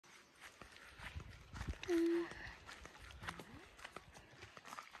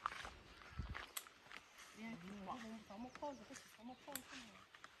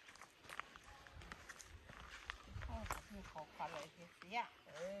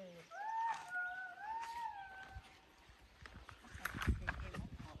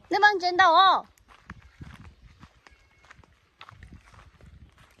你们见到哦？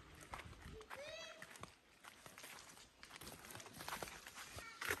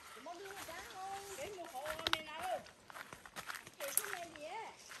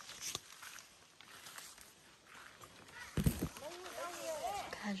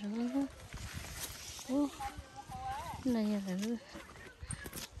看着了，哦，那也是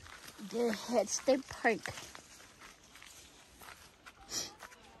The Head State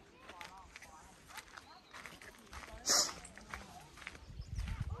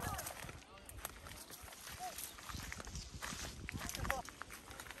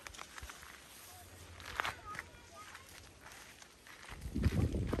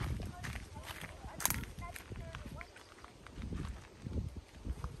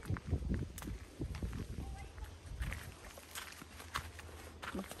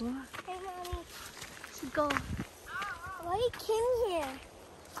Mommy. Go. Why you came here?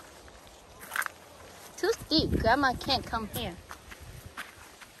 Too steep. Grandma can't come here.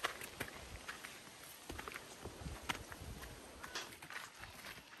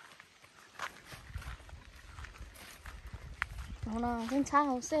 Nó trên xa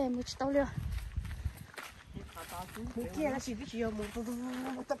hồ xe một chút đâu nữa.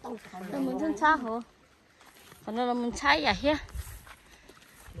 Nó muốn trên xa hồ. Còn nó là muốn chạy à here.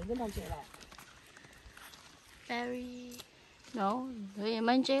 Very. No, very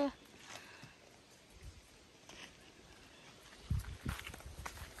manje.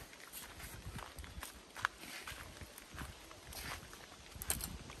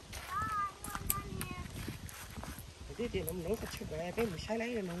 Thì nó nấu thật về cái mình sai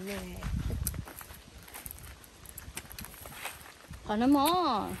lấy rồi nó nghe Còn nó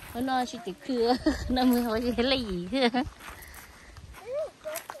mò nó chỉ tự cưa nó mới hỏi gì lấy gì thế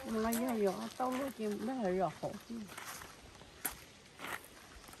nó lấy rồi tao nó chim nó là rồi khổ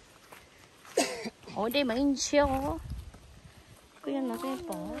ở đây mà in chiêu cái nó sẽ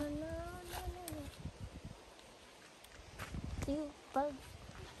bỏ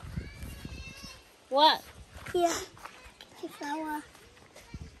what Here. Hey, flower.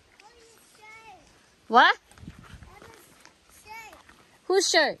 what whose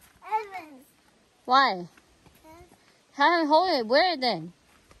shirt Evans. why how hold it where then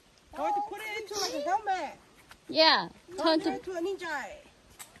thôi to put it into like a helmet yeah turn to a ninja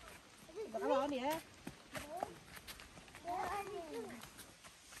cái đó nè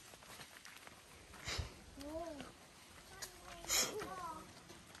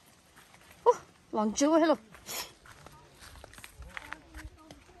lòng chú hello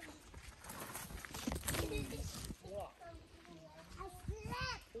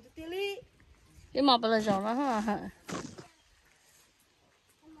cái mọc là giòn đó hả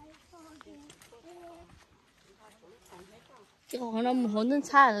cái hồ nó muốn đến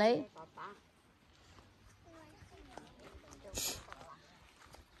xa lấy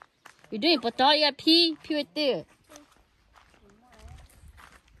you doing but all you pee right there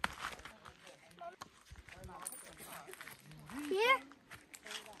Here?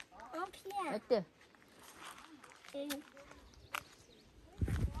 Up here. right there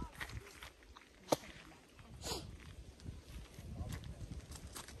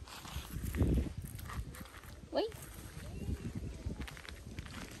wait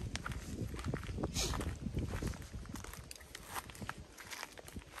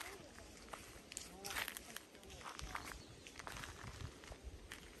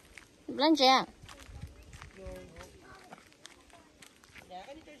belanja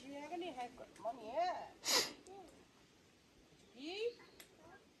cái đi cho chị cái đi hay món nhé đi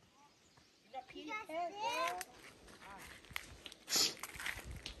ra phi hết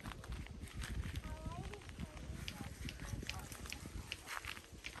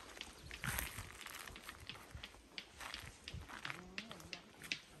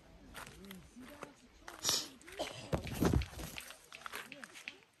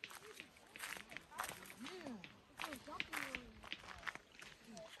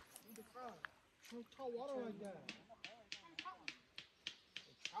Trout water like that.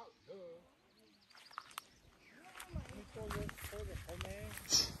 Trout, duh.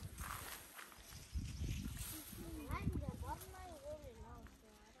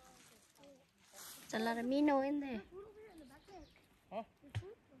 there's a lot of minnow in there Huh?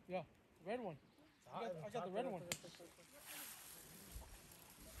 Yeah, red one. I got the red one.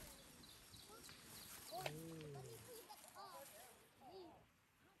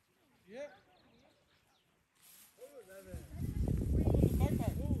 Yeah.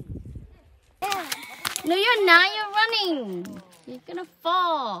 No, you're not. You're running. You're gonna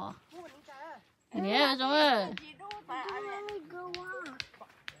fall. Yeah, rồi.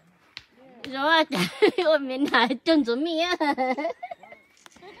 Rồi, ôi mình hại chân của mình á.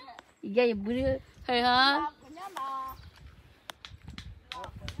 Vậy bự hơi hả?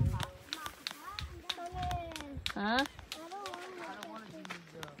 Hả?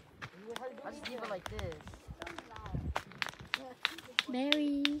 Let's leave it like this.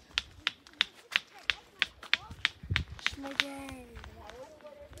 Berry.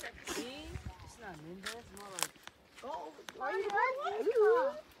 See? It's not ninja, it's more like. Oh, Why you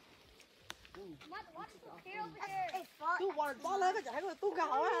Dude, water ball lên cái chảy rồi tu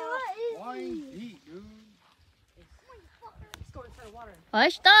gạo á. Why eat, dude? Let's go inside the water.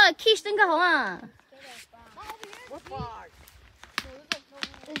 Başta kiş dinga hava. What frog?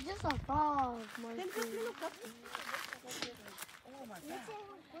 It's just a frog, Marky. Oh my god.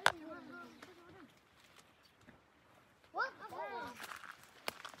 What?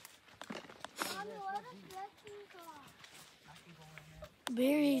 Mommy, what is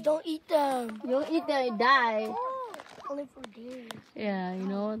berries, don't eat them. You don't eat them, you die. Oh, only for deer. Yeah, you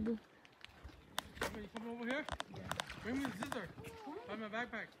know. You coming over here? Bring me the scissor. Find my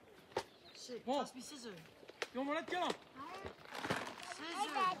backpack. Shit, Whoa. must be scissor. You want to let go? Hi,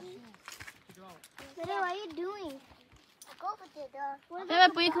 Daddy. Take it out. Daddy, what are you doing? Go with it, dog. Hey,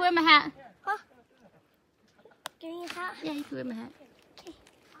 but you can wear my hat. Give me a hat. Yeah, you can wear my hat.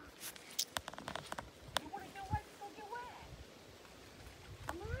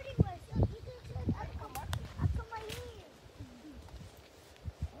 I'm already wet. So you can just I put my hair.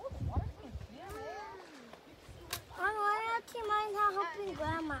 Why not keep mine not helping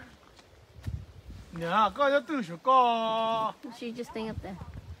Grandma? Nhà có cho tự sửa co. She's just staying up there.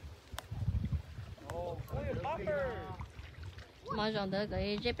 Oh, bumper. Mà dọn tới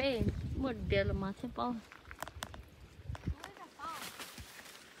cái dép ấy, một điều là mà thêm bao.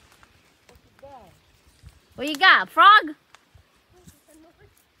 What you got? Frog?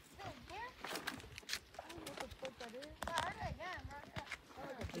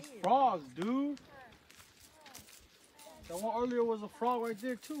 It's frogs, dude. That one earlier was a frog right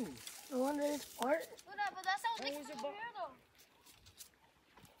there too. The one that is part? But that sounds like from here though.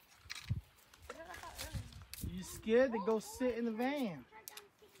 You scared to go sit in the van?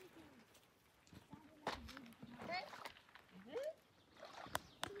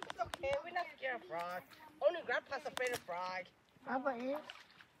 It's okay, we're not scared of frog. Only Grandpa's afraid of frog. Papa is.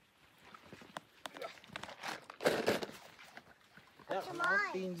 A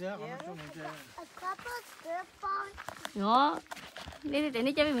couple of stir frogs. Đó. Nên để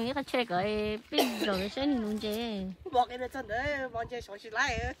nó chơi với mình cái chơi cái biết rồi cái sáng luôn chơi. Bỏ cái chân đấy, bọn chơi sỏi xịt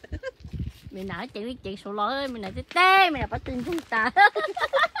lại. Mình nãy chạy số lỗi, mình nãy tê, mình nãy bắt tin chúng ta.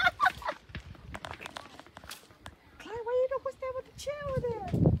 Why you don't put that with the chair with it?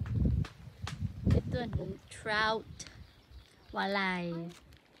 Ito trout. Walay.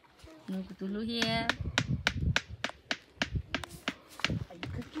 Nó của tôi lưu here. Are you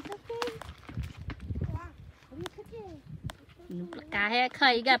cooking something? What are you cooking? Nó plaka he,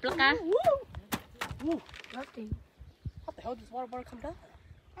 khơi ga plaka. Nothing. What the hell did this water bottle come down?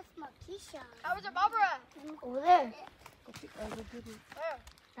 That's my Keisha. How is your Barbara? Over there. Go get it.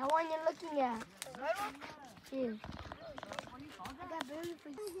 That one you're looking at. Right one? Here. I got berry for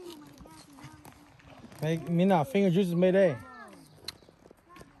you. Make me not finger juices made a.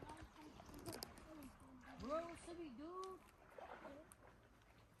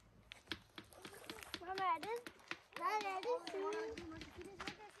 Mama, this. Dad, this.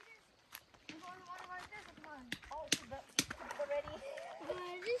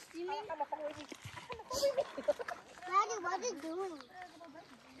 Daddy, what are you doing?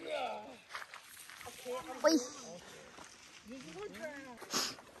 Ui.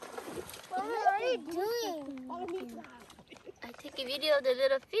 Mommy, what are you doing? I take a video of the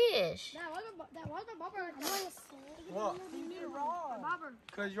little fish. What?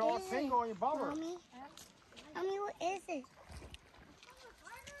 Because you're all single on your bumper. Mommy? Mommy, what is it?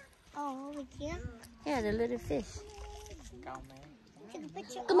 Oh, over here? Yeah, the little fish. Take a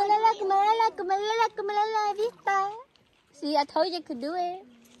picture. Kumalala, vista. See, I told you I could do it.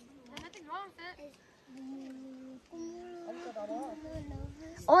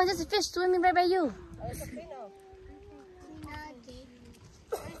 Oh, there's a fish swimming right by you.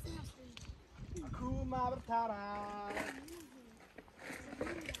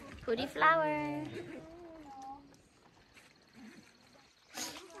 Pretty flower.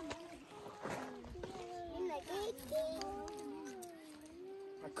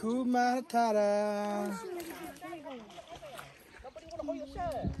 Akuma Matata. Nobody want to hold your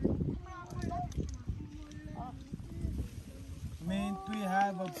shirt.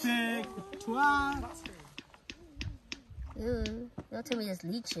 big trout. Ew, don't tell me it's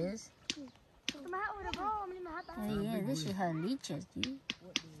leeches. Oh, yeah, this shit had leeches, dude.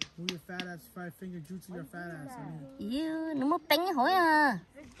 Move your fat ass 5-finger juice to your fat ass. Ew, nó mất bánh hỏi à.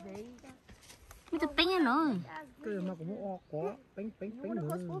 Mấy tụi bánh rồi. Cái mà cũng muốn có bánh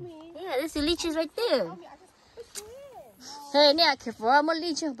nữa. Yeah, there's the leeches right there. Hey, nè, careful, more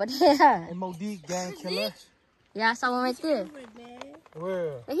leeches, but yeah. MOD gang killer. Yeah, someone right there.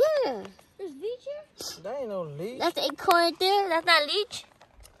 Where? Right here. There's leech here? That ain't no leech. That's the acorn right there. That's not leech.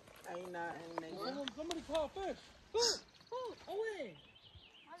 Ain't not. Somebody call fish. Away.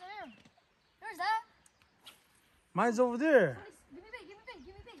 Where's that? Mine's over there. Give me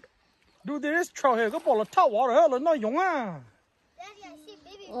big. Dude, there is trout here. Có bỏ là trout water hell, nó giống à. Daddy, I see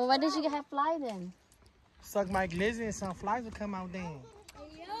baby. Well, why did you have fly then? Suck my glizzy and some flies will come out then.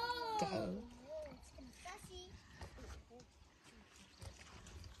 Okay.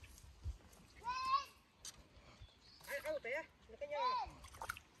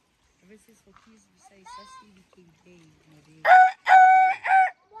 This is for kids who say sassy became gay. Daddy,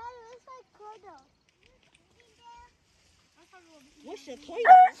 looks like Kodo. What's your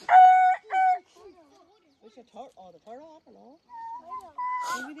toilet? What's your turtle? Oh, the turtle? I don't know.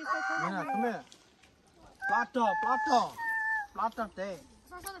 Maybe this is turtle. Nè, come here. Plot up there.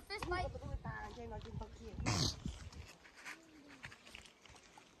 So I saw the fish bite.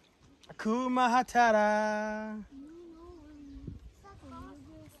 Akuma Hatara.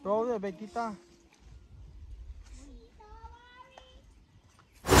 Bro, there, Betita.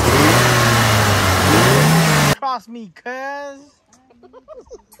 Cross me, cuz.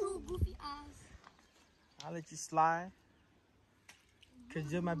 Two goofy eyes. I'll let you slide.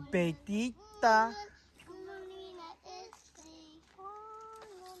 Cause you're my Betita.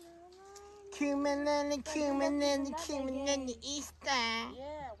 Cumin and the Easter.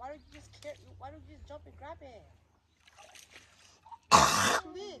 Yeah, why don't you just jump and grab it?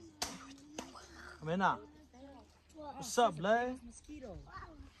 Amena, what's up, blood? Mosquito.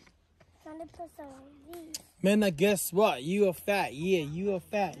 Trying to put some of these. Mena, guess what? You are fat. Yeah, you are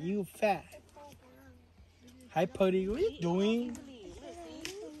fat. You fat. Hi, Putty. What are you doing?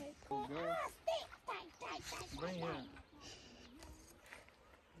 Bring here.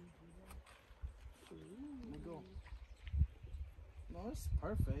 Let me go. No, it's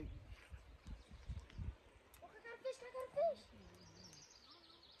perfect. I got a fish.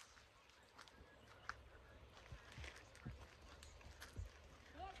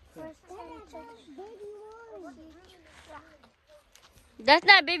 That's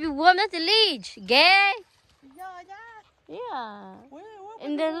not baby worm. That's a leech. Gay. Yeah. Where?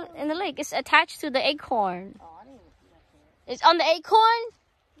 In the lake, it's attached to the acorn. Oh, I didn't even see that there. It's on the acorn.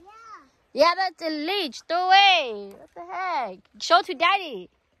 Yeah. Yeah, that's a leech. Throw away. What the heck? Show to daddy.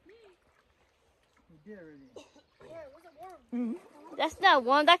 You did already. Yeah, what's a worm? That's not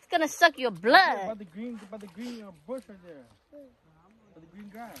one. That's gonna suck your By blood. the green bush right there. By the green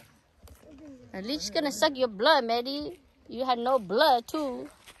grass. A leech is gonna suck your blood, Maddie. You had no blood too.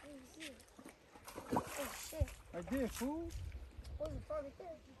 Oh shit. Right there, fool. What was the frog right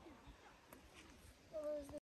there?